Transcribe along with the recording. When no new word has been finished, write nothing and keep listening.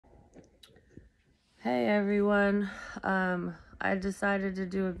Hey everyone, I decided to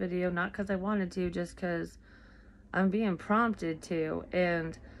do a video not because I wanted to, just because I'm being prompted to,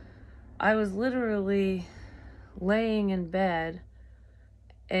 and I was literally laying in bed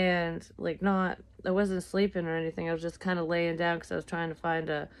and I wasn't sleeping or anything. I was just kind of laying down because I was trying to find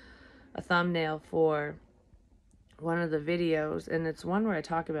a thumbnail for one of the videos, and it's one where I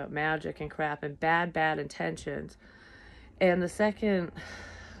talk about magic and crap and bad intentions. And the second,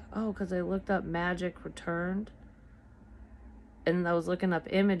 because I looked up Magic Returned, and I was looking up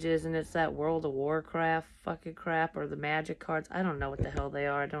images, and it's that World of Warcraft fucking crap, or the magic cards. I don't know what the hell they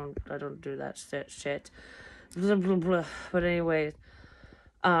are. I don't do that shit. Blah, blah, blah. But anyways,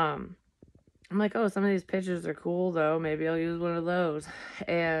 I'm like, oh, some of these pictures are cool though. Maybe I'll use one of those.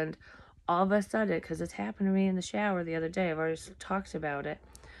 And all of a sudden, because it's happened to me in the shower the other day, I've already talked about it.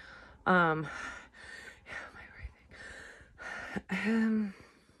 My breathing.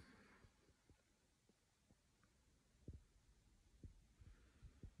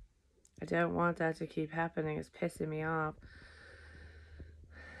 I don't want that to keep happening. It's pissing me off.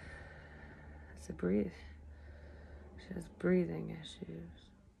 It's a breathe. She has breathing issues.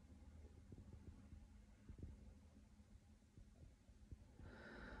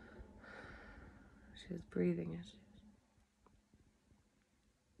 She has breathing issues.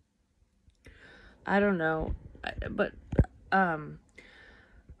 I don't know, but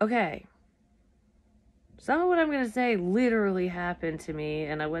okay. Some of what I'm going to say literally happened to me,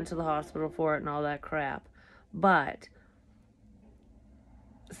 and I went to the hospital for it and all that crap. But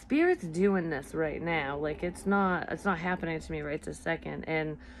Spirit's doing this right now. Like, it's not happening to me right this second.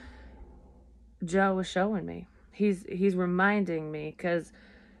 And Joe was showing me. He's reminding me, because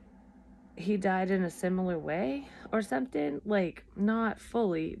he died in a similar way or something. Like, not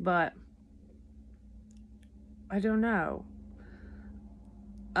fully, but I don't know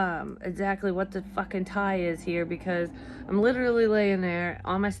exactly what the fucking tie is here, because I'm literally laying there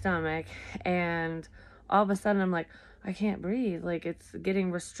on my stomach, and all of a sudden I'm like, I can't breathe. Like, it's getting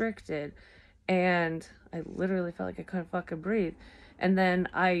restricted, and I literally felt like I couldn't fucking breathe. And then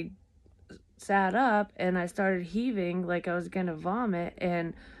I sat up and I started heaving like I was gonna vomit,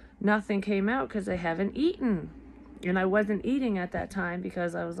 and nothing came out because I haven't eaten. And I wasn't eating at that time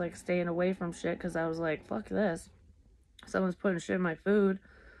because I was like staying away from shit, because I was like, fuck this. Someone's putting shit in my food.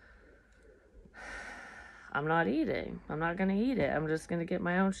 I'm not eating. I'm not going to eat it. I'm just going to get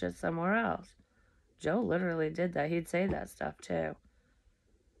my own shit somewhere else. Joe literally did that. He'd say that stuff too.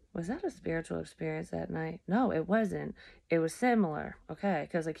 Was that a spiritual experience that night? No, it wasn't. It was similar. Okay,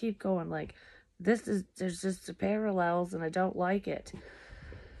 because I keep going like, there's just parallels, and I don't like it.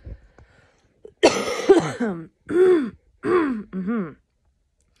 Because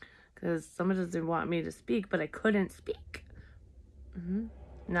someone doesn't want me to speak, but I couldn't speak.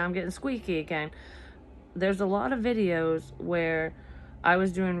 Now I'm getting squeaky again. There's a lot of videos where I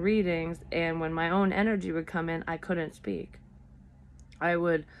was doing readings, and when my own energy would come in, I couldn't speak. My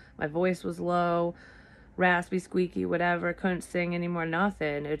voice was low, raspy, squeaky, whatever. Couldn't sing anymore,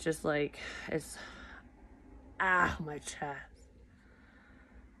 nothing. It's just like, my chest.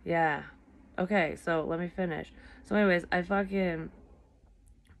 Yeah. Okay, so let me finish. So anyways, I fucking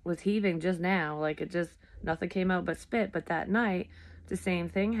was heaving just now. Like, it just, nothing came out but spit. But that night, the same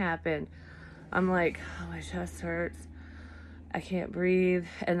thing happened. I'm like, oh, my chest hurts. I can't breathe.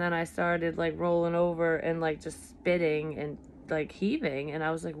 And then I started like rolling over and like just spitting and like heaving. And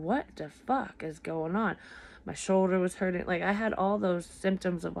I was like, what the fuck is going on? My shoulder was hurting. Like, I had all those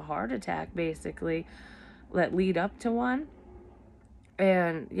symptoms of a heart attack basically that lead up to one.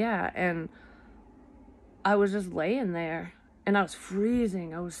 And yeah, and I was just laying there, and I was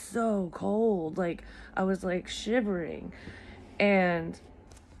freezing. I was so cold. Like, I was like shivering. And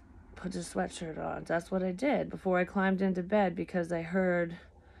put a sweatshirt on. That's what I did before I climbed into bed, because I heard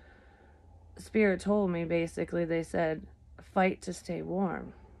Spirit told me, basically, they said, fight to stay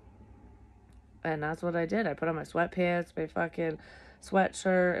warm. And that's what I did. I put on my sweatpants, my fucking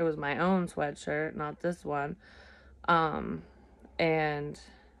sweatshirt. It was my own sweatshirt, not this one. And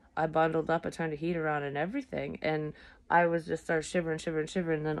I bundled up. I turned the heater on and everything. And I was just started shivering.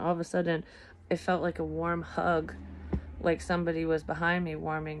 And then all of a sudden, it felt like a warm hug, like somebody was behind me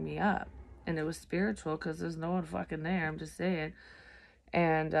warming me up. And it was spiritual, because there's no one fucking there. I'm just saying.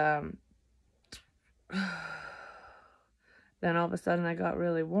 And then all of a sudden I got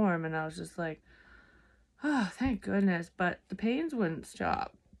really warm, and I was just like, oh, thank goodness. But the pains wouldn't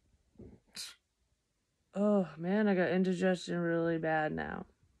stop. Oh, man, I got indigestion really bad now.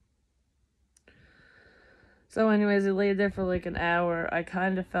 So anyways, I laid there for like an hour. I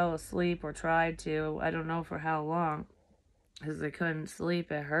kind of fell asleep, or tried to. I don't know for how long, because I couldn't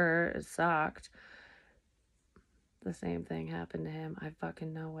sleep. It hurt. It sucked. the same thing happened to him. I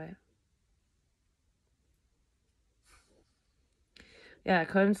fucking know it. Yeah, I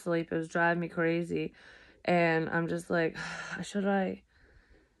couldn't sleep. It was driving me crazy. And I'm just like, should I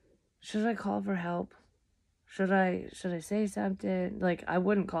call for help? Should I say something? Like, I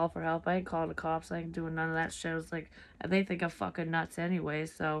wouldn't call for help. I ain't calling the cops. I ain't doing none of that shit. I was like, they think I'm fucking nuts anyway.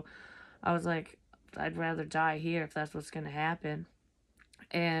 So I was like, I'd rather die here if that's what's gonna happen.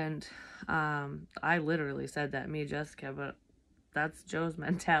 And I literally said that, me, Jessica, but that's Joe's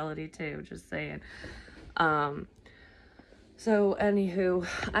mentality too. Just saying. So anywho,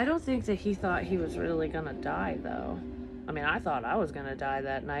 I don't think that he thought he was really gonna die though. I mean, I thought I was gonna die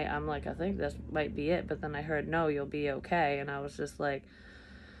that night. I'm like, I think this might be it. But then I heard, no, you'll be okay. And I was just like,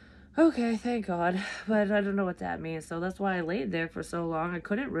 okay, thank God. But I don't know what that means. So that's why I laid there for so long. I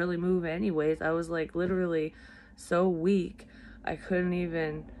couldn't really move anyways. I was like literally so weak. I couldn't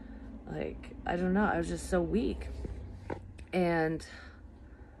even, like, I don't know. I was just so weak. And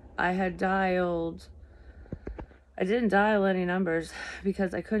I didn't dial any numbers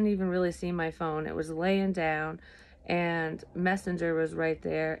because I couldn't even really see my phone. It was laying down and Messenger was right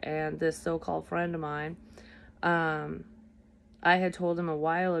there, and this so-called friend of mine, I had told him a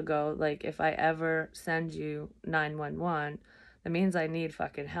while ago, like, if I ever send you 911, that means I need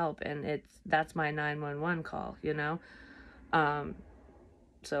fucking help, and that's my 911 call, you know?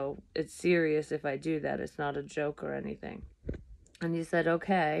 So it's serious if I do that. It's not a joke or anything. And he said,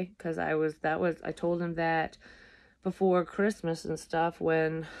 okay, because I told him that before Christmas and stuff,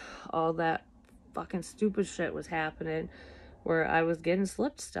 when all that fucking stupid shit was happening, where I was getting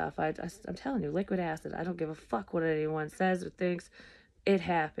slipped stuff. I'm telling you, liquid acid. I don't give a fuck what anyone says or thinks. It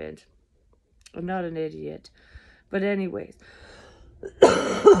happened. I'm not an idiot. But anyways,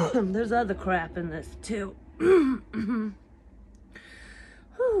 there's other crap in this too.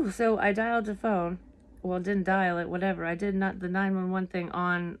 So I dialed the phone. Well, didn't dial it, whatever. I did not the 911 thing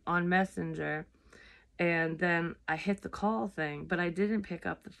on Messenger. And then I hit the call thing, but I didn't pick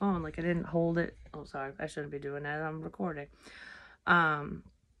up the phone. Like, I didn't hold it. Oh, sorry. I shouldn't be doing that. I'm recording. I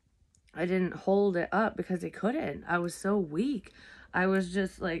didn't hold it up because I couldn't. I was so weak. I was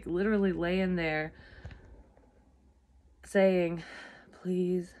just, like, literally laying there saying,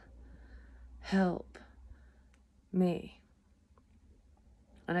 please help me.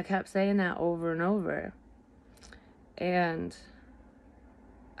 And I kept saying that over and over. And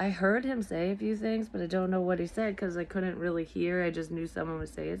I heard him say a few things, but I don't know what he said because I couldn't really hear. I just knew someone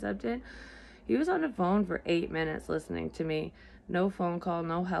was saying something. He was on the phone for 8 minutes listening to me. No phone call,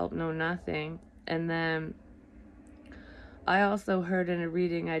 no help, no nothing. And then I also heard in a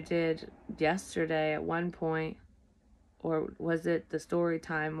reading I did yesterday at one point, or was it the story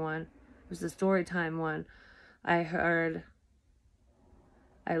time one? It was the story time one. I heard,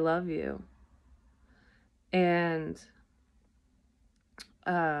 I love you. And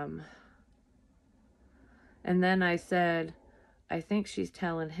then I said, I think she's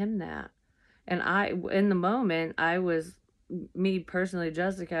telling him that. And in the moment, I was, me personally,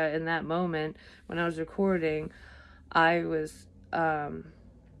 Jessica, in that moment, when I was recording, I was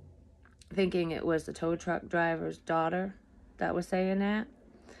thinking it was the tow truck driver's daughter that was saying that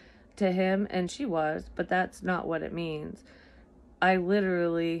to him, and she was, but that's not what it means. I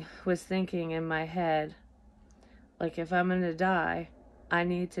literally was thinking in my head, like, if I'm gonna die, I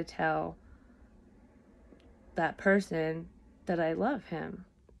need to tell that person that I love him.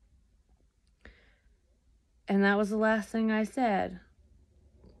 And that was the last thing I said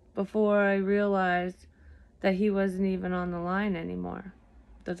before I realized that he wasn't even on the line anymore,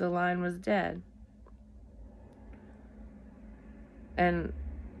 that the line was dead. And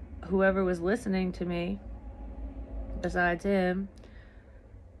whoever was listening to me, besides him,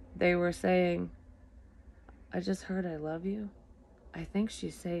 they were saying, I just heard I love you. I think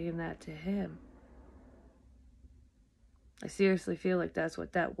she's saying that to him. I seriously feel like that's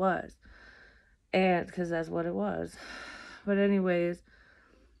what that was. And because that's what it was. But anyways,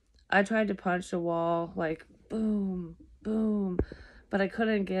 I tried to punch a wall, like, boom, boom, but I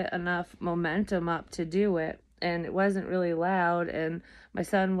couldn't get enough momentum up to do it. And it wasn't really loud, and my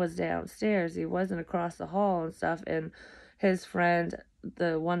son was downstairs. He wasn't across the hall and stuff, and his friend,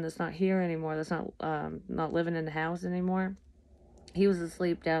 the one that's not here anymore, that's not living in the house anymore, he was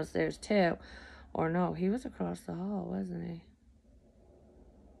asleep downstairs too. Or no, he was across the hall, wasn't he?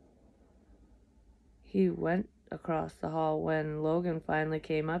 He went across the hall when Logan finally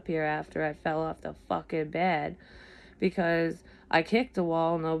came up here after I fell off the fucking bed because I kicked the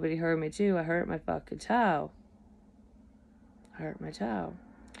wall. Nobody heard me too. I hurt my fucking toe.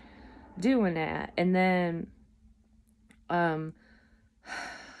 Doing that. And then I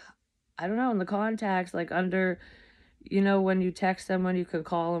don't know, in the contacts, like under You know, when you text someone, you can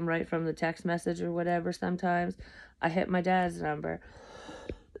call them right from the text message or whatever sometimes. I hit my dad's number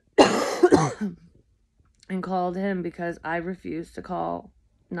and called him because I refused to call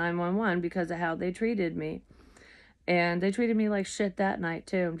 911 because of how they treated me. And they treated me like shit that night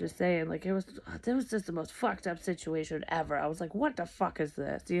too. I'm just saying, like, it was just the most fucked up situation ever. I was like, what the fuck is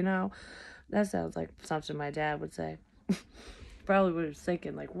this? You know? That sounds like something my dad would say. Probably was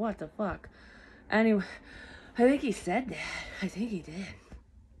thinking, like, what the fuck? Anyway, I think he said that. I think he did.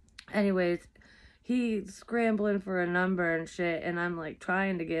 Anyways, he's scrambling for a number and shit, and I'm like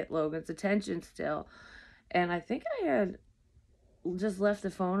trying to get Logan's attention still. And I think I had just left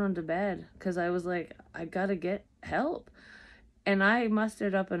the phone on the bed because I was like, I gotta get help. And I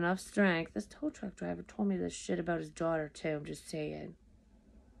mustered up enough strength. This tow truck driver told me this shit about his daughter too, I'm just saying.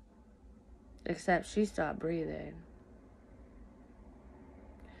 Except she stopped breathing.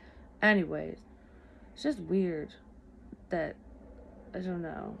 Anyways, it's just weird that, I don't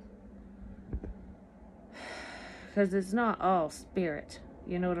know. Because it's not all spirit.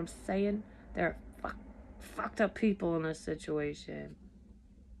 You know what I'm saying? There are fucked up people in this situation.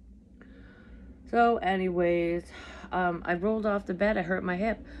 So anyways, I rolled off the bed. I hurt my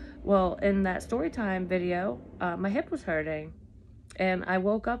hip. Well, in that story time video, my hip was hurting. And I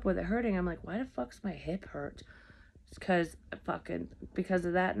woke up with it hurting. I'm like, why the fuck's my hip hurt? It's because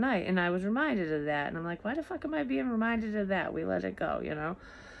of that night. And I was reminded of that. And I'm like, why the fuck am I being reminded of that? We let it go, you know?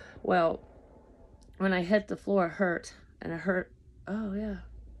 Well, when I hit the floor, it hurt. And it hurt, oh yeah.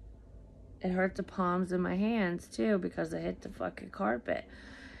 It hurt the palms of my hands too because I hit the fucking carpet.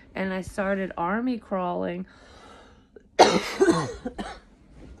 And I started army crawling.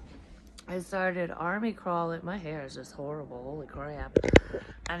 I started army crawling. My hair is just horrible. Holy crap.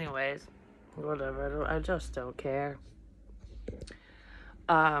 Anyways, whatever. I just don't care.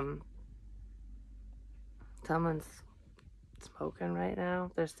 Someone's smoking right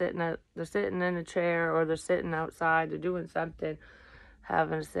now. They're sitting in a chair, or they're sitting outside. They're doing something,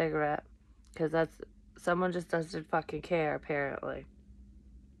 having a cigarette, because someone just doesn't fucking care. Apparently,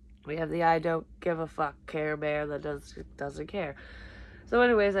 we have the I don't give a fuck Care Bear that doesn't care. So,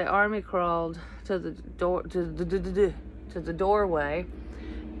 anyways, I army crawled to the door to the doorway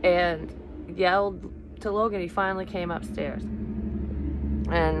and yelled to Logan. He finally came upstairs,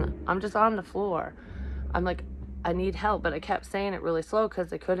 and I'm just on the floor. I'm like, I need help, but I kept saying it really slow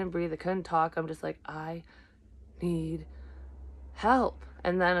because I couldn't breathe, I couldn't talk. I'm just like, I need help.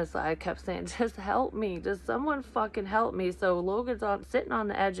 And then I kept saying, just help me. Does someone fucking help me? So Logan's sitting on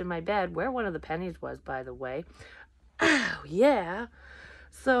the edge of my bed, where one of the pennies was, by the way. Oh, yeah.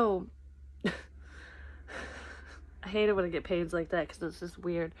 So, I hate it when I get pains like that because it's just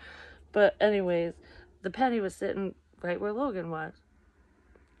weird. But anyways, the penny was sitting right where Logan was.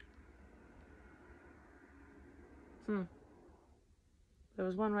 There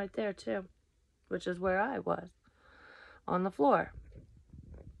was one right there too, which is where I was, on the floor.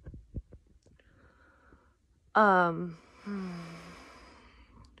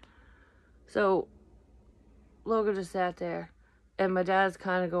 So Logan just sat there, and my dad's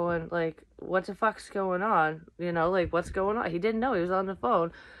kind of going like, what the fuck's going on? You know, like, what's going on? He didn't know. He was on the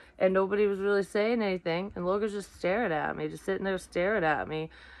phone, and nobody was really saying anything, and Logan's just staring at me, just sitting there staring at me.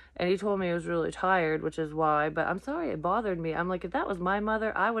 And he told me he was really tired, which is why. But I'm sorry it bothered me. I'm like, if that was my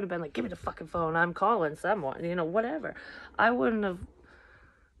mother, I would have been like, give me the fucking phone. I'm calling someone, you know, whatever. I wouldn't have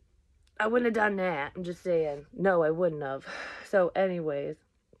done that. I'm just saying. No, I wouldn't have. So anyways.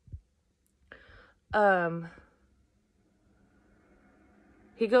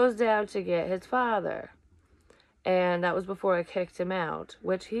 He goes down to get his father. And that was before I kicked him out.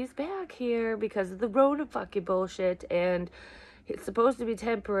 Which he's back here because of the Rona fucking bullshit. And it's supposed to be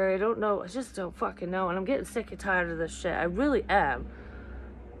temporary. I don't know. I just don't fucking know. And I'm getting sick and tired of this shit. I really am.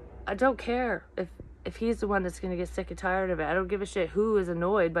 I don't care if he's the one that's going to get sick and tired of it. I don't give a shit who is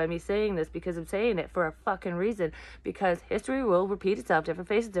annoyed by me saying this, because I'm saying it for a fucking reason. Because history will repeat itself. Different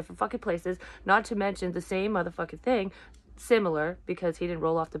faces, different fucking places. Not to mention the same motherfucking thing. Similar, because he didn't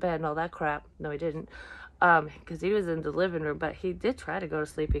roll off the bed and all that crap. No, he didn't. Because he was in the living room. But he did try to go to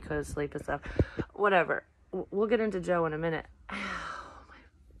sleep because sleep and stuff. Whatever. We'll get into Joe in a minute. Ow, my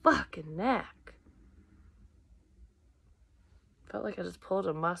fucking neck. Felt like I just pulled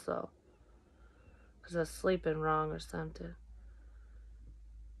a muscle. Because I was sleeping wrong or something.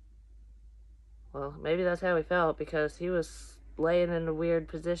 Well, maybe that's how he felt, because he was laying in a weird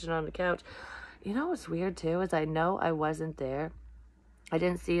position on the couch. You know what's weird too is I know I wasn't there. I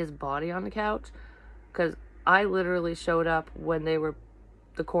didn't see his body on the couch. Because I literally showed up when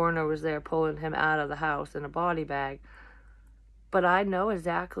the coroner was there pulling him out of the house in a body bag. But I know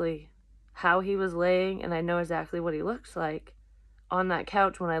exactly how he was laying, and I know exactly what he looks like on that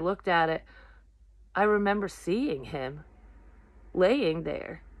couch. When I looked at it, I remember seeing him laying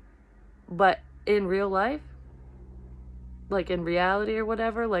there. But in real life, like in reality or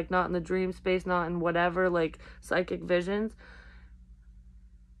whatever, like not in the dream space, not in whatever, like psychic visions,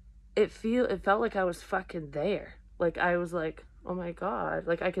 it felt like I was fucking there. Like I was like, oh my god,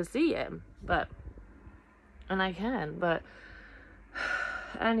 like I could see him, but and I can, but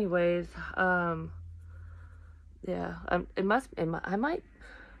anyways, yeah, I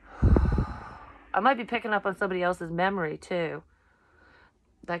might be picking up on somebody else's memory too.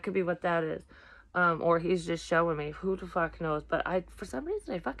 That could be what that is. Or he's just showing me. Who the fuck knows? But for some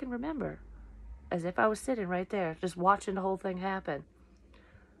reason, I fucking remember. As if I was sitting right there, just watching the whole thing happen.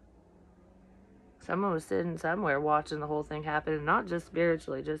 Someone was sitting somewhere watching the whole thing happen, and not just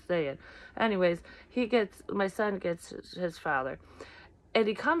spiritually, just saying. Anyways, my son gets his father. And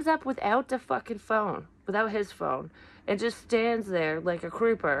he comes up without the fucking phone, without his phone, and just stands there like a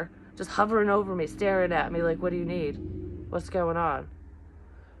creeper, just hovering over me, staring at me like, what do you need? What's going on?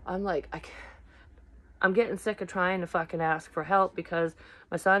 I'm like, I'm getting sick of trying to fucking ask for help, because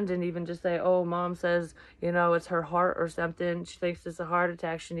my son didn't even just say, oh, mom says, it's her heart or something. She thinks it's a heart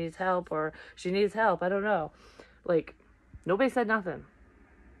attack. She needs help, or she needs help. I don't know. Like, nobody said nothing.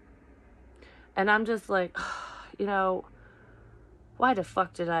 And I'm just like, why the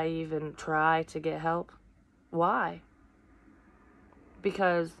fuck did I even try to get help? Why?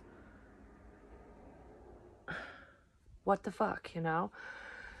 Because what the fuck,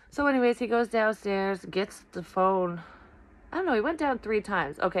 So anyways, he goes downstairs, gets the phone. I don't know, he went down 3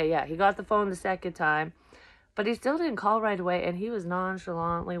 times. Okay, yeah, he got the phone the second time, but he still didn't call right away, and he was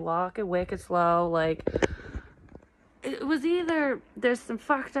nonchalantly walking wicked slow. Like, it was either there's some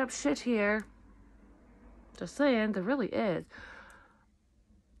fucked up shit here, just saying, there really is,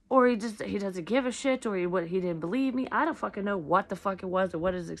 or he doesn't give a shit, or he didn't believe me. I don't fucking know what the fuck it was or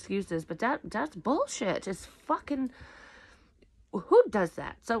what his excuse is, but that's bullshit. It's fucking, who does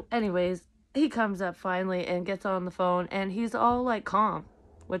that? So anyways, he comes up finally and gets on the phone, and he's all like calm,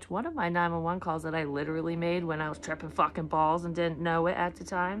 which one of my 911 calls that I literally made when I was tripping fucking balls and didn't know it at the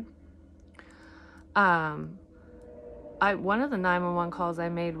time. One of the 911 calls I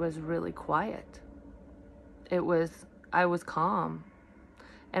made was really quiet. I was calm,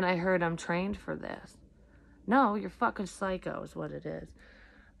 and I heard, I'm trained for this. No, you're fucking psycho is what it is.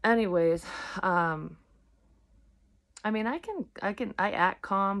 Anyways, I mean, I act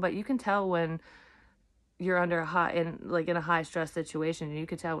calm, but you can tell when you're under in a high stress situation, and you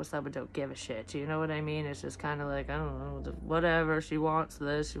can tell when someone don't give a shit. You know what I mean? It's just kind of like, I don't know, whatever. She wants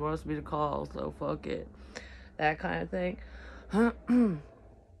this. She wants me to call, so fuck it. That kind of thing.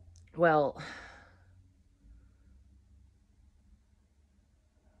 Well,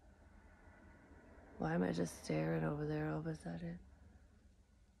 why am I just staring over there all of a sudden?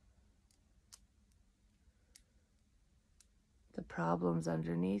 The problem's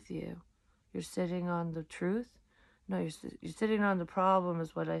underneath you. You're sitting on the truth? No, you're sitting on the problem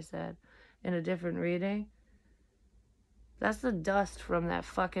is what I said in a different reading. That's the dust from that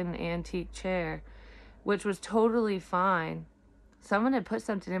fucking antique chair, which was totally fine. Someone had put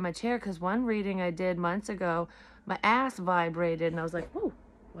something in my chair, because one reading I did months ago, my ass vibrated, and I was like, whoa,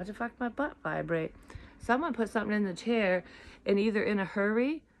 what the fuck my butt vibrate? Someone put something in the chair, and either in a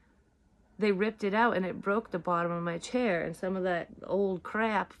hurry, they ripped it out, and it broke the bottom of my chair, and some of that old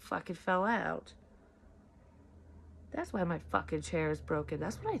crap fucking fell out. That's why my fucking chair is broken.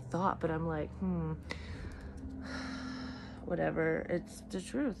 That's what I thought, but I'm like, whatever. It's the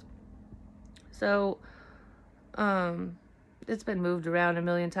truth. So, it's been moved around a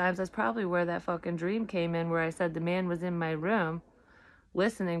million times. That's probably where that fucking dream came in, where I said the man was in my room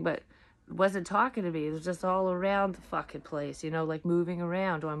listening, but wasn't talking to me. It was just all around the fucking place, like moving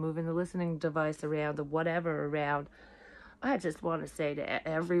around, or I'm moving the listening device around, the whatever around. I just want to say to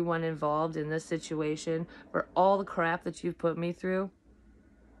everyone involved in this situation, for all the crap that you've put me through,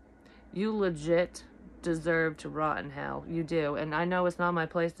 you legit deserve to rot in hell. You do. And I know it's not my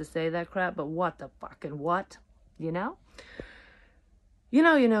place to say that crap, but what the fucking what? You know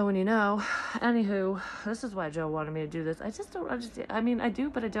when you know. Anywho, this is why Joe wanted me to do this. I do,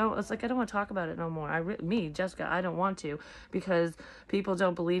 but I don't. It's like, I don't want to talk about it no more. Jessica, I don't want to, because people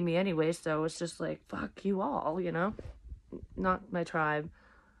don't believe me anyway, so it's just like, fuck you all, Not my tribe.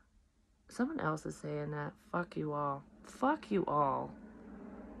 Someone else is saying that. Fuck you all. Fuck you all.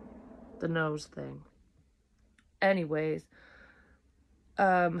 The nose thing. Anyways,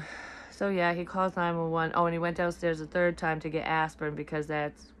 so yeah, he calls 911. Oh, and he went downstairs a third time to get aspirin, because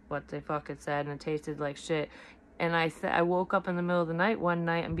that's what they fucking said, and it tasted like shit. And I woke up in the middle of the night one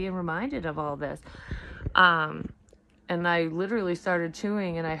night and being reminded of all this. And I literally started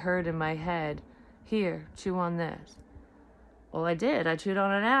chewing, and I heard in my head, here, chew on this. Well, I did. I chewed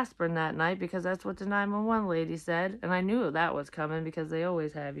on an aspirin that night because that's what the 911 lady said. And I knew that was coming because they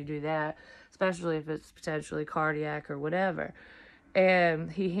always have you do that, especially if it's potentially cardiac or whatever.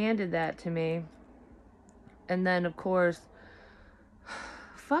 And he handed that to me. And then, of course,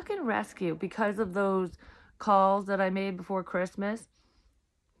 fucking rescue, because of those calls that I made before Christmas.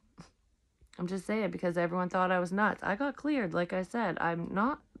 I'm just saying, because everyone thought I was nuts. I got cleared, like I said. I'm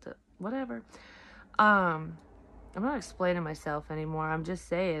not, whatever. I'm not explaining myself anymore. I'm just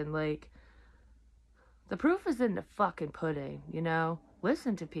saying, like, the proof is in the fucking pudding, you know?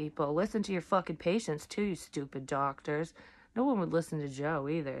 Listen to people. Listen to your fucking patients, too, you stupid doctors. No one would listen to Joe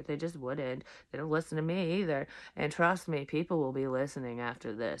either. They just wouldn't. They don't listen to me either. And trust me, people will be listening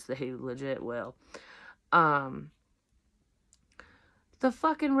after this. They legit will. The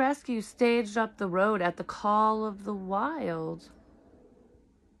fucking rescue staged up the road at the call of the wild.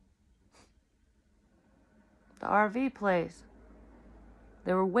 The RV place.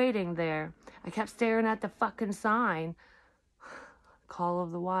 They were waiting there. I kept staring at the fucking sign. Call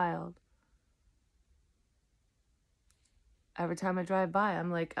of the wild. Every time I drive by,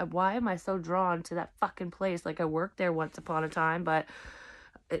 I'm like, why am I so drawn to that fucking place? Like, I worked there once upon a time, but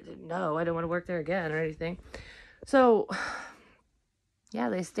no, I don't want to work there again or anything. So, yeah,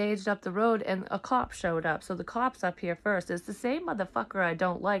 they staged up the road and a cop showed up. So the cop's up here first. It's the same motherfucker I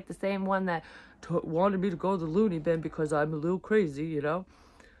don't like. The same one that wanted me to go to the loony bin because I'm a little crazy, you know?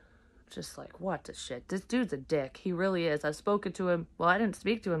 Just like, what the shit? This dude's a dick. He really is. I've spoken to him. Well, I didn't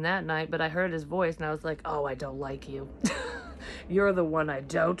speak to him that night, but I heard his voice and I was like, oh, I don't like you. You're the one I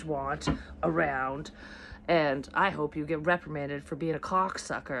don't want around. And I hope you get reprimanded for being a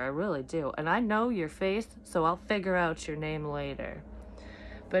cocksucker. I really do. And I know your face, so I'll figure out your name later.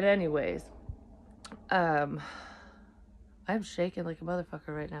 But anyways, I'm shaking like a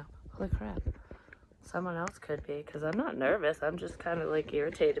motherfucker right now. Holy crap. Someone else could be, because I'm not nervous. I'm just kind of like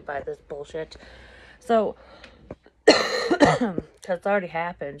irritated by this bullshit. So, because it's already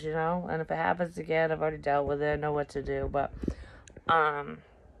happened, you know? And if it happens again, I've already dealt with it. I know what to do. But, I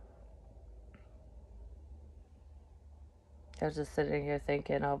was just sitting here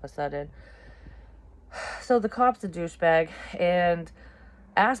thinking all of a sudden. So the cop's a douchebag and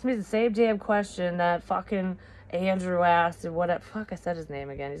asked me the same damn question that fucking Andrew asked, and what, fuck, I said his name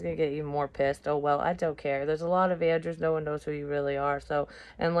again. He's gonna get even more pissed. Oh well, I don't care. There's a lot of Andrews. No one knows who you really are. So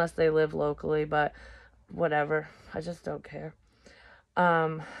unless they live locally, but whatever. I just don't care.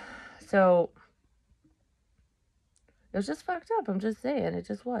 So it was just fucked up. I'm just saying. It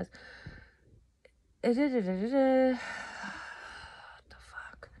just was. What the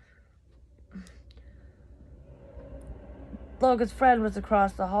fuck? Logan's friend was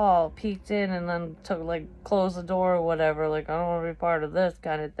across the hall, peeked in, and then closed the door or whatever. Like, I don't want to be part of this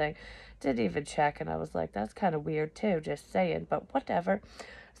kind of thing. Didn't even check, and I was like, that's kind of weird too, just saying, but whatever.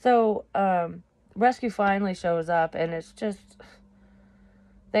 So, rescue finally shows up, and it's just,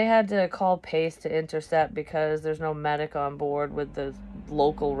 they had to call Pace to intercept because there's no medic on board with the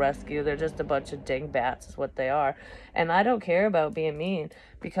local rescue. They're just a bunch of dingbats is what they are. And I don't care about being mean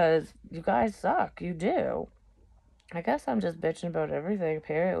because you guys suck. You do. I guess I'm just bitching about everything,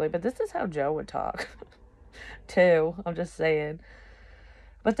 apparently. But this is how Joe would talk, too. I'm just saying.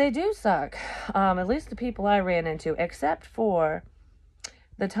 But they do suck. At least the people I ran into. Except for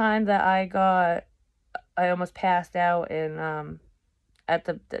the time that I almost passed out in,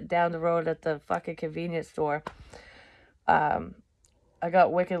 down the road at the fucking convenience store. I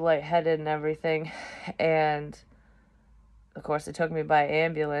got wicked lightheaded and everything. And, of course, they took me by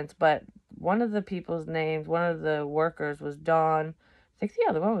ambulance. But one of the people's names, one of the workers was Dawn. I think the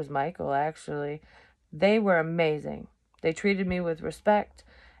other one was Michael, actually. They were amazing. They treated me with respect,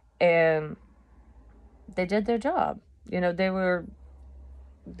 and they did their job. You know, they were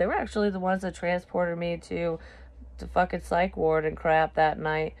actually the ones that transported me to the fucking psych ward and crap that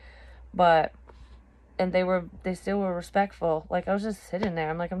night. And they still were respectful. Like, I was just sitting there.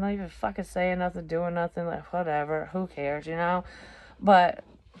 I'm like, I'm not even fucking saying nothing, doing nothing. Like, whatever. Who cares, you know? But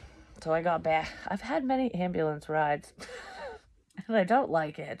so I got back. I've had many ambulance rides, and I don't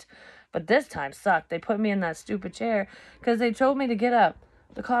like it. But this time sucked. They put me in that stupid chair because they told me to get up.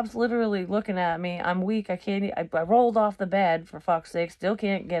 The cop's literally looking at me. I'm weak. I can't. I rolled off the bed, for fuck's sake. Still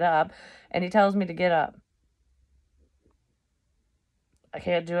can't get up. And he tells me to get up. I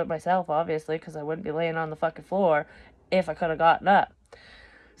can't do it myself, obviously, because I wouldn't be laying on the fucking floor if I could have gotten up.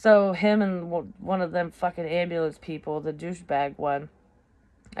 So him and one of them fucking ambulance people, the douchebag one,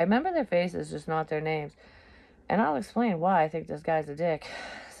 I remember their faces, just not their names. And I'll explain why I think this guy's a dick.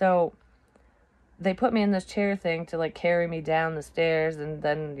 So they put me in this chair thing to like carry me down the stairs and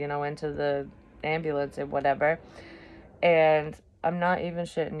then, you know, into the ambulance and whatever. And I'm not even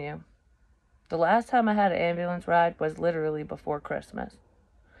shitting you. The last time I had an ambulance ride was literally before Christmas.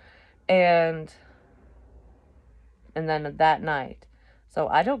 And then that night. So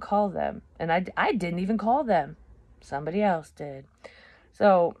I don't call them. And I didn't even call them. Somebody else did.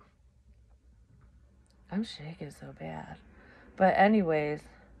 So I'm shaking so bad. But anyways,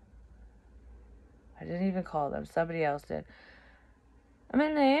 I didn't even call them. Somebody else did. I'm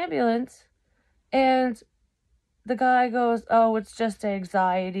in the ambulance and the guy goes, oh, it's just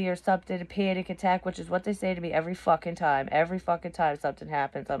anxiety or something, a panic attack, which is what they say to me every fucking time. Every fucking time something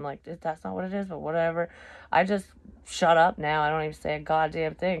happens, I'm like, that's not what it is, but whatever. I just shut up now. I don't even say a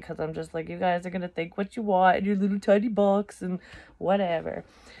goddamn thing because I'm just like, you guys are going to think what you want in your little tiny box and whatever.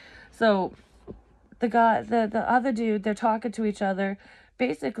 So the guy, the other dude, they're talking to each other,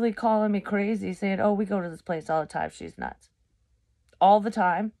 basically calling me crazy, saying, oh, we go to this place all the time. She's nuts. All the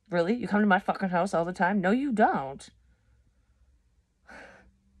time? Really? You come to my fucking house all the time? No, you don't.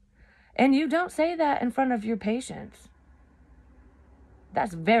 And you don't say that in front of your patients.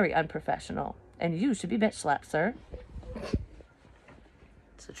 That's very unprofessional. And you should be bitch slapped, sir.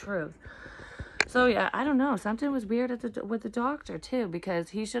 It's the truth. So, yeah, I don't know. Something was weird with the doctor, too, because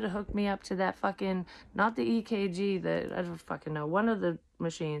he should have hooked me up to that fucking, not the EKG, I don't fucking know, one of the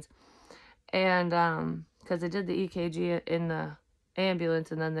machines. And, because they did the EKG in the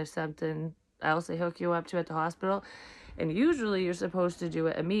ambulance, and then there's something else they hook you up to at the hospital. And usually you're supposed to do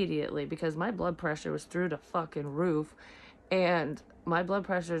it immediately because my blood pressure was through the fucking roof. And my blood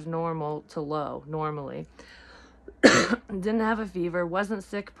pressure is normal to low, normally. Didn't have a fever, wasn't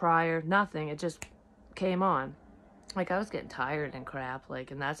sick prior, nothing. It just came on. Like, I was getting tired and crap.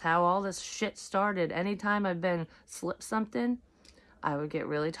 Like, and that's how all this shit started. Anytime I've been slipped something, I would get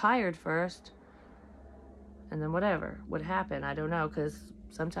really tired first. And then whatever would happen, I don't know, because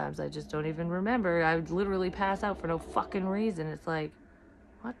sometimes I just don't even remember. I would literally pass out for no fucking reason. It's like,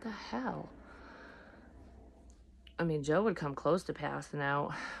 what the hell? I mean, Joe would come close to passing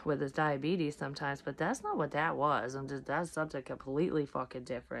out with his diabetes sometimes, but that's not what that was. That's something completely fucking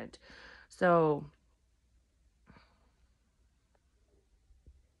different. So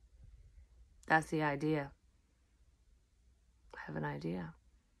that's the idea. I have an idea.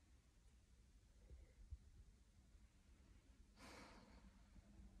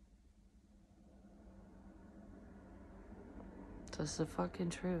 That's the fucking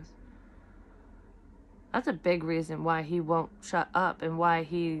truth. That's a big reason why he won't shut up and why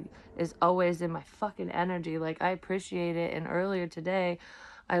he is always in my fucking energy. Like, I appreciate it. And earlier today,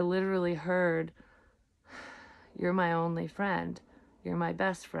 I literally heard, you're my only friend. You're my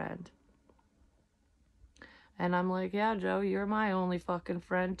best friend. And I'm like, yeah, Joe, you're my only fucking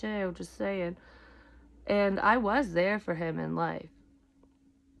friend too. Just saying. And I was there for him in life.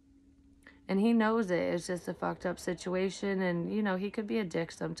 And he knows it. It's just a fucked up situation. And, you know, he could be a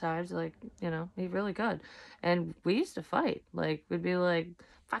dick sometimes. Like, you know, he really could. And we used to fight. Like, we'd be like,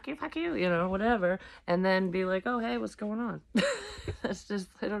 fuck you, you know, whatever. And then be like, oh, hey, what's going on? That's just,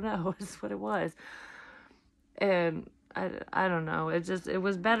 I don't know. It's what it was. And I don't know. It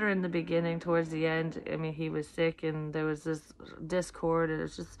was better in the beginning. Towards the end, I mean, he was sick and there was this discord. And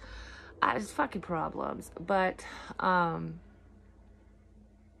it's just, it's fucking problems. But,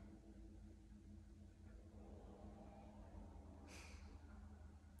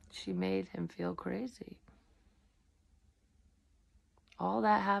 she made him feel crazy. All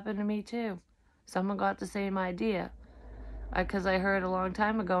that happened to me too. Someone got the same idea. Because I heard a long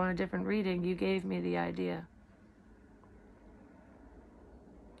time ago in a different reading, you gave me the idea.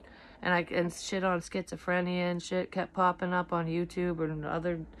 And shit on schizophrenia and shit kept popping up on YouTube or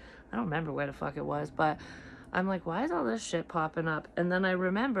other, I don't remember where the fuck it was, but I'm like, why is all this shit popping up? And then I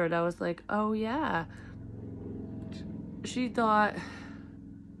remembered, I was like, oh yeah. She thought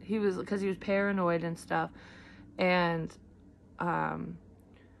he was, because he was paranoid and stuff. And, I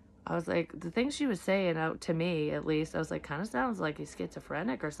was like, the things she was saying out to me, at least, I was like, kind of sounds like he's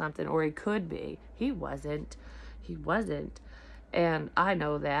schizophrenic or something, or he could be. He wasn't. And I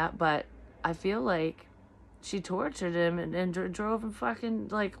know that, but I feel like she tortured him and drove him fucking,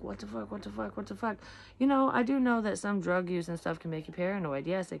 like, what the fuck? You know, I do know that some drug use and stuff can make you paranoid.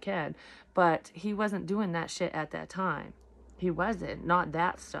 Yes, it can. But he wasn't doing that shit at that time. He wasn't. Not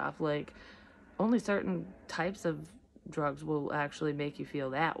that stuff. Like, only certain types of drugs will actually make you feel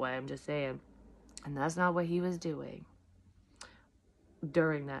that way. I'm just saying. And that's not what he was doing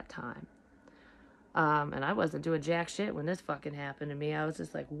during that time. And I wasn't doing jack shit when this fucking happened to me. I was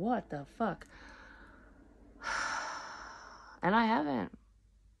just like, what the fuck? And I haven't.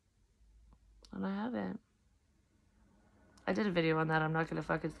 I did a video on that. I'm not gonna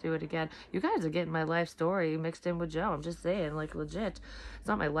fucking do it again. You guys are getting my life story mixed in with Joe. I'm just saying, like, legit. It's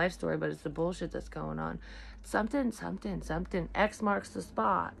not my life story, but it's the bullshit that's going on. Something. X marks the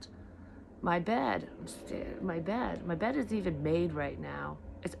spot. My bed. My bed is even made right now.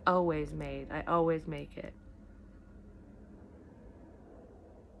 It's always made. I always make it.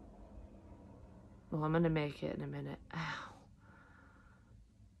 Well, I'm gonna make it in a minute. Ow.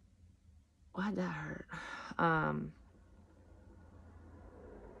 Why'd that hurt?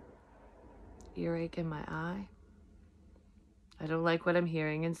 Earache in my eye. I don't like what I'm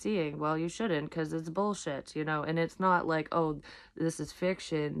hearing and seeing. Well, you shouldn't, because it's bullshit, you know. And it's not like, oh, this is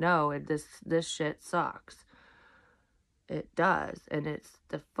fiction. No, this shit sucks. It does, and it's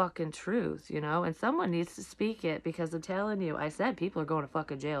the fucking truth, you know. And someone needs to speak it, because I'm telling you, I said people are going to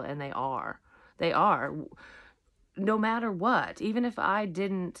fucking jail, and they are. They are. No matter what, even if I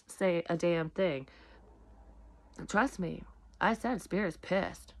didn't say a damn thing. Trust me, I said Spirit's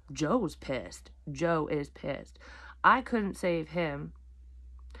pissed. Joe's pissed. Joe is pissed. I couldn't save him,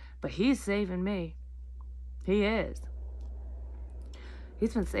 but he's saving me. He is.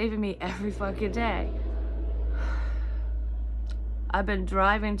 He's been saving me every fucking day. I've been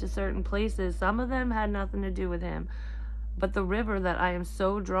driving to certain places. Some of them had nothing to do with him. But the river that I am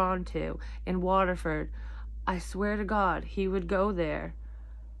so drawn to in Waterford, I swear to God, he would go there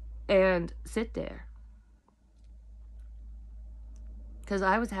and sit there. Because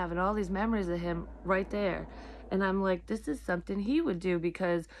I was having all these memories of him right there. And I'm like, this is something he would do,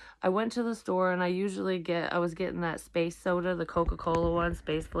 because I went to the store and I was getting that space soda, the Coca-Cola one,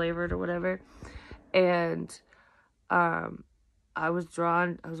 space flavored or whatever. And I was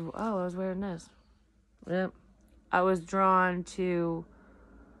wearing this. Yep. I was drawn to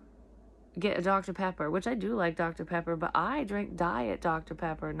get a Dr. Pepper, which I do like Dr. Pepper, but I drink diet Dr.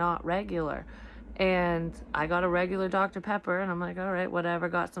 Pepper, not regular. And I got a regular Dr. Pepper, and I'm like, all right, whatever.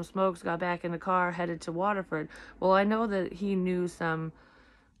 Got some smokes, got back in the car, headed to Waterford. Well, I know that he knew some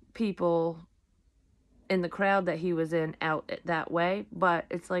people in the crowd that he was in out that way, but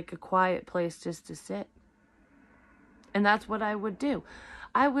it's like a quiet place just to sit. And that's what I would do.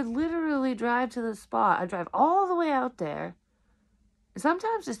 I would literally drive to the spot. I'd drive all the way out there.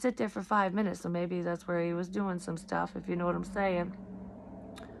 Sometimes just sit there for 5 minutes, so maybe that's where he was doing some stuff, if you know what I'm saying.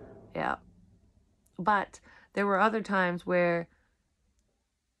 Yeah. But there were other times where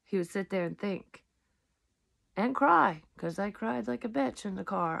he would sit there and think and cry, because I cried like a bitch in the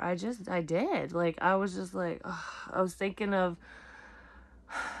car. I did. Like, I was just like, ugh. I was thinking of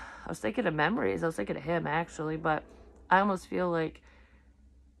memories. I was thinking of him, actually, but I almost feel like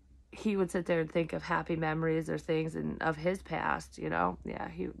he would sit there and think of happy memories or things and of his past, you know? Yeah,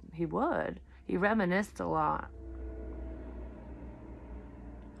 he would. He reminisced a lot.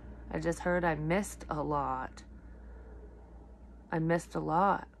 I just heard I missed a lot. I missed a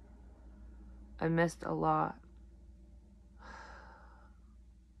lot.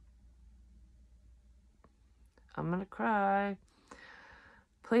 I'm gonna cry.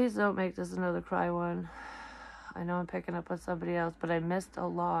 Please don't make this another cry one. I know I'm picking up on somebody else, but I missed a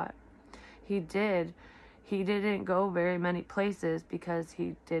lot. He didn't go very many places because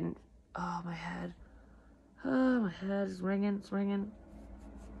he didn't. Oh, my head. Oh, my head is ringing. It's ringing.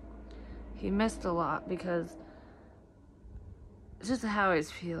 He missed a lot because it's just how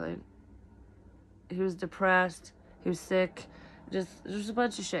he's feeling. He was depressed. He was sick. Just a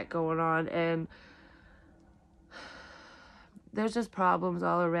bunch of shit going on, and there's just problems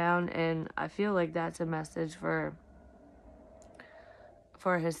all around, and I feel like that's a message for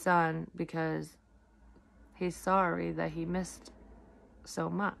his son, because he's sorry that he missed so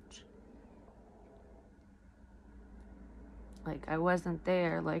much. Like, I wasn't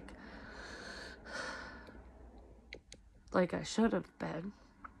there like I should have been.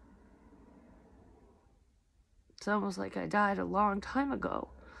 It's almost like I died a long time ago.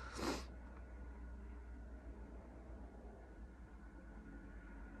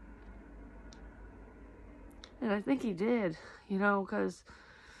 And I think he did, you know, because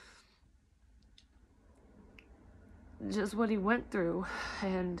just what he went through,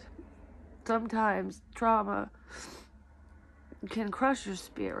 and sometimes trauma can crush your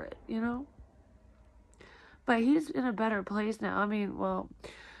spirit, you know? But he's in a better place now. I mean, well,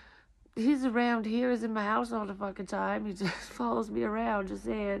 he's around here. He's in my house all the fucking time. He just follows me around, just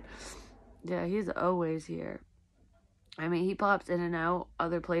saying. Yeah, he's always here. I mean, he pops in and out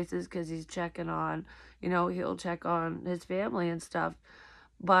other places because he's checking on, you know, he'll check on his family and stuff.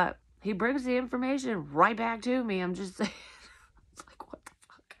 But he brings the information right back to me. I'm just saying. It's like, what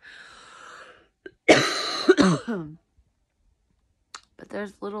the fuck? But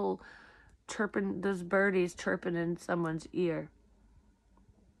there's little chirping, there's birdies chirping in someone's ear.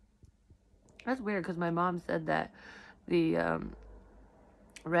 That's weird because my mom said that the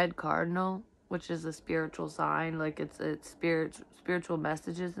red cardinal, which is a spiritual sign, like it's spiritual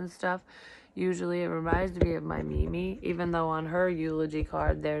messages and stuff. Usually it reminds me of my Mimi, even though on her eulogy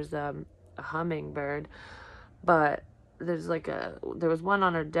card there's a hummingbird. But there was one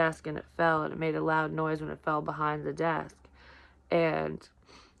on her desk and it fell and it made a loud noise when it fell behind the desk. And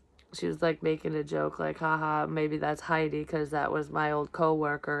she was like making a joke like, haha, maybe that's Heidi because that was my old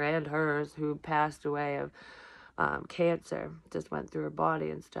coworker and hers who passed away of cancer, just went through her body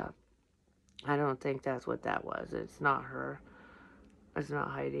and stuff. I don't think that's what that was. It's not her. It's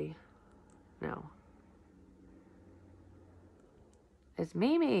not Heidi. No. It's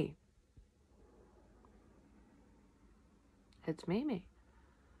Mimi. It's Mimi.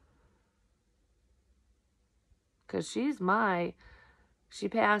 Because she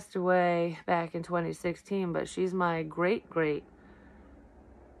passed away back in 2016, but she's my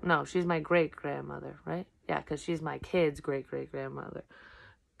she's my great-grandmother, right? Yeah, because she's my kid's great-great-grandmother.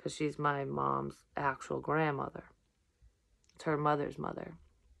 Because she's my mom's actual grandmother. It's her mother's mother.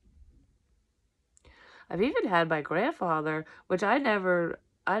 I've even had my grandfather, which I never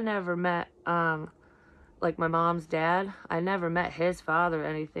met, like my mom's dad. I never met his father or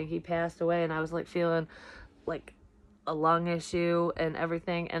anything. He passed away and I was like feeling like a lung issue and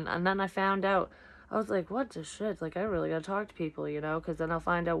everything. And then I found out, I was like, what the shit? Like, I really gotta talk to people, you know, because then I'll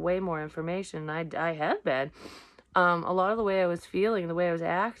find out way more information. I had been. A lot of the way I was feeling, the way I was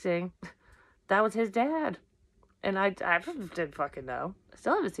acting, that was his dad. And I didn't fucking know. I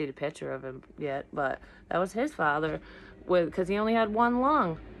still haven't seen a picture of him yet, but that was his father, because he only had one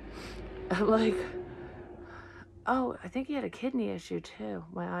lung. Like, oh, I think he had a kidney issue too.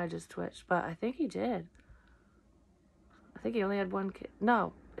 My eye just twitched, but I think he did. I think he only had one kid.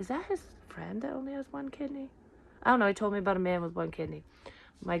 No, is that his friend that only has one kidney? I don't know. He told me about a man with one kidney.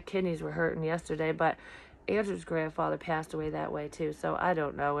 My kidneys were hurting yesterday, but Andrew's grandfather passed away that way too, so I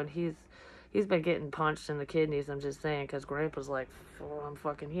don't know. And he's been getting punched in the kidneys, I'm just saying, because Grandpa's like, oh, I'm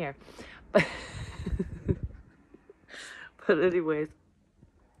fucking here. But, but anyways,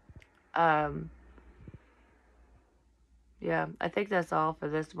 yeah, I think that's all for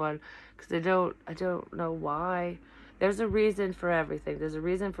this one, because I don't know why. There's a reason for everything. There's a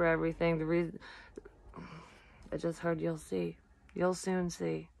reason for everything. The reason, I just heard you'll see. You'll soon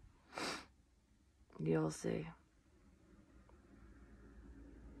see. You'll see.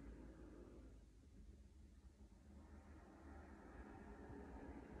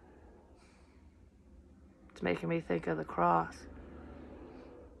 It's making me think of the cross.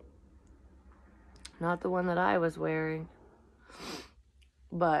 Not the one that I was wearing,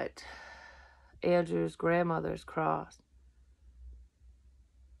 but Andrew's grandmother's cross.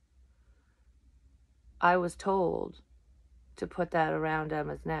 I was told to put that around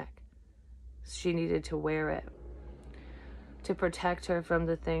Emma's neck. She needed to wear it to protect her from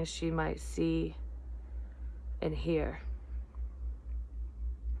the things she might see and hear.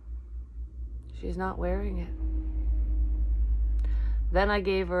 She's not wearing it. Then I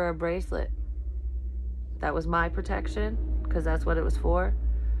gave her a bracelet. That was my protection, because that's what it was for.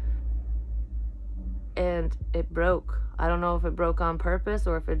 And it broke. I don't know if it broke on purpose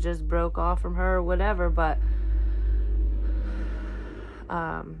or if it just broke off from her or whatever, but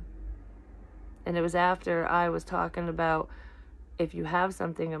and it was after I was talking about, if you have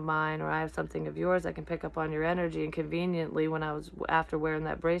something of mine or I have something of yours, I can pick up on your energy. And conveniently, when I was after wearing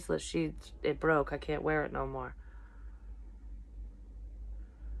that bracelet, it broke. I can't wear it no more.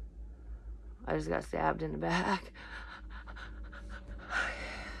 I just got stabbed in the back.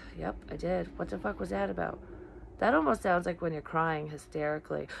 Yep, I did. What the fuck was that about? That almost sounds like when you're crying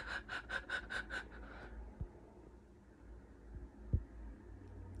hysterically.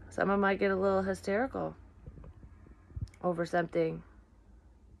 Someone might get a little hysterical over something,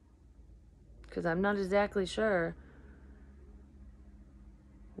 because I'm not exactly sure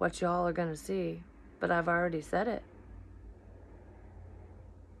what y'all are gonna see, but I've already said it.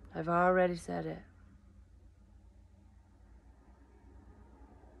 I've already said it.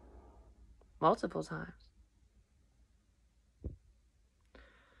 Multiple times.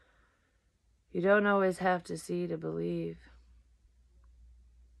 You don't always have to see to believe,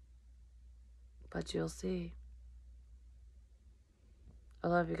 but you'll see. I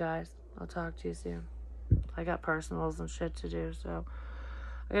love you guys. I'll talk to you soon. I got personals and shit to do, so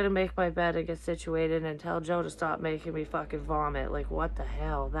I gotta make my bed and get situated and tell Joe to stop making me fucking vomit. Like, what the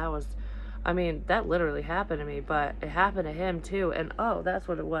hell? That literally happened to me, but it happened to him too. And oh, that's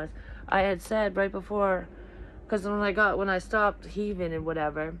what it was. I had said right before, Because when I stopped heaving and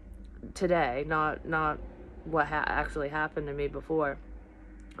whatever, today, not what actually happened to me before,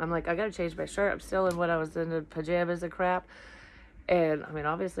 I'm like, I gotta change my shirt. I'm still in what I was in, the pajamas and crap. And, I mean,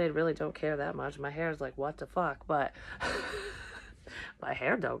 obviously I really don't care that much. My hair is like, what the fuck? But my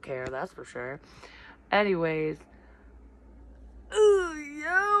hair don't care, that's for sure. Anyways.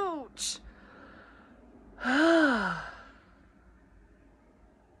 Ouch! I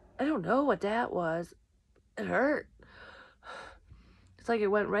don't know what that was. It hurt. It's like it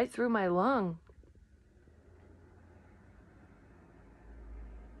went right through my lung.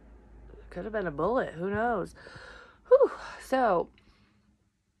 Could have been a bullet. Who knows? Whew. So,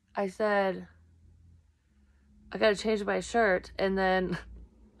 I said, I gotta change my shirt. And then,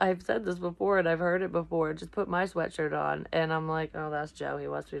 I've said this before and I've heard it before. Just put my sweatshirt on. And I'm like, oh, that's Joe. He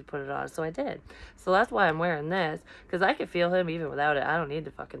wants me to put it on. So I did. So that's why I'm wearing this. Because I can feel him even without it. I don't need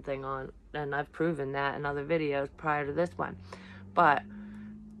the fucking thing on. And I've proven that in other videos prior to this one. But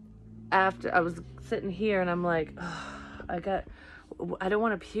after I was sitting here and I'm like, oh, I don't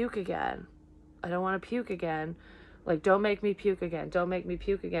want to puke again. I don't want to puke again. Like, don't make me puke again. Don't make me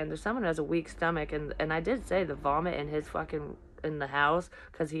puke again. There's someone who has a weak stomach. And I did say the vomit in his fucking, in the house,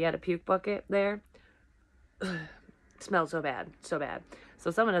 because he had a puke bucket there. Smelled so bad. So bad.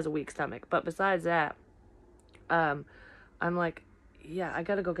 So someone has a weak stomach. But besides that, I'm like, yeah, I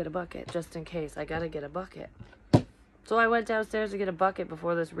gotta go get a bucket. Just in case. I gotta get a bucket. So I went downstairs to get a bucket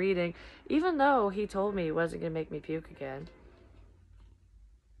before this reading, even though he told me he wasn't going to make me puke again.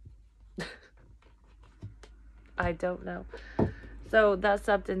 I don't know. So that's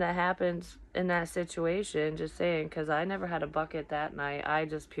something that happens in that situation, just saying, because I never had a bucket that night. I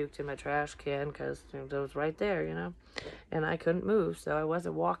just puked in my trash can because it was right there, you know, and I couldn't move, so I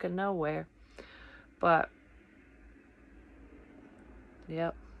wasn't walking nowhere. But,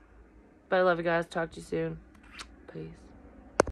 yep. But I love you guys. Talk to you soon. Peace.